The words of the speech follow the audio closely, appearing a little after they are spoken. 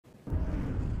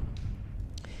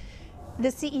The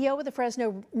CEO of the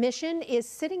Fresno mission is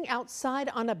sitting outside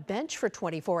on a bench for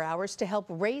 24 hours to help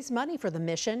raise money for the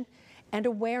mission and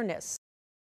awareness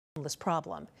of this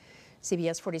problem.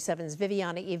 CBS 47's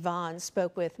Viviana Yvonne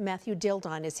spoke with Matthew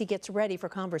Dildine as he gets ready for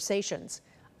conversations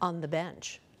on the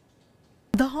bench.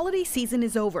 The holiday season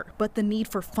is over, but the need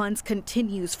for funds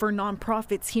continues for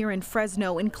nonprofits here in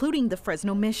Fresno, including the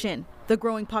Fresno Mission. The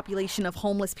growing population of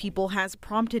homeless people has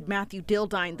prompted Matthew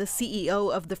Dildine, the CEO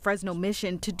of the Fresno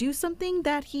Mission, to do something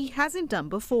that he hasn't done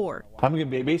before. I'm going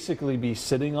to basically be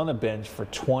sitting on a bench for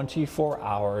 24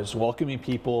 hours, welcoming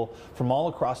people from all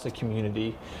across the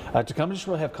community to come and just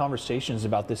really have conversations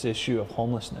about this issue of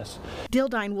homelessness.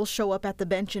 Dildine will show up at the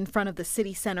bench in front of the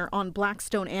City Center on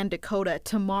Blackstone and Dakota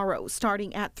tomorrow,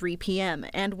 starting at 3 p.m.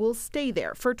 and will stay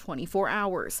there for 24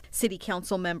 hours. City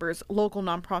council members, local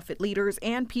nonprofit leaders,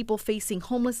 and people facing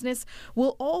homelessness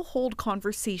will all hold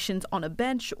conversations on a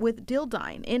bench with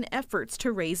Dildine in efforts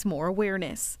to raise more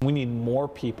awareness. We need more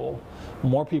people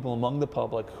among the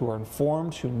public who are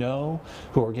informed, who know,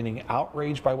 who are getting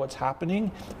outraged by what's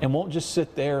happening and won't just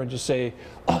sit there and just say,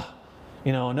 oh,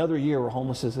 you know, another year where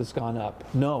homelessness has gone up.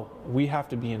 No, we have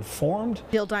to be informed.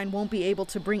 Dildine won't be able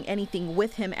to bring anything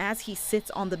with him as he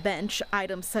sits on the bench.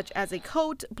 Items such as a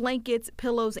coat, blankets,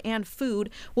 pillows, and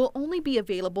food will only be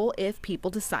available if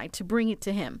people decide to bring it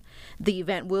to him. The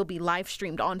event will be live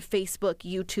streamed on Facebook,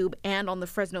 YouTube, and on the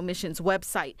Fresno Mission's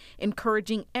website,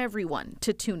 encouraging everyone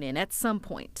to tune in at some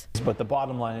point. But the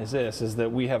bottom line is this, is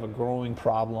that we have a growing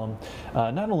problem,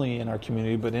 not only in our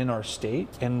community, but in our state.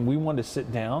 And we want to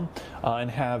sit down and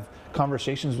have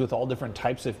conversations with all different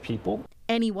types of people.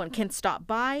 Anyone can stop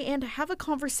by and have a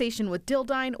conversation with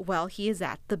Dildine while he is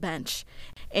at the bench.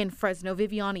 In Fresno,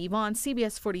 Viviana Yvonne,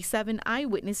 CBS 47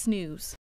 Eyewitness News.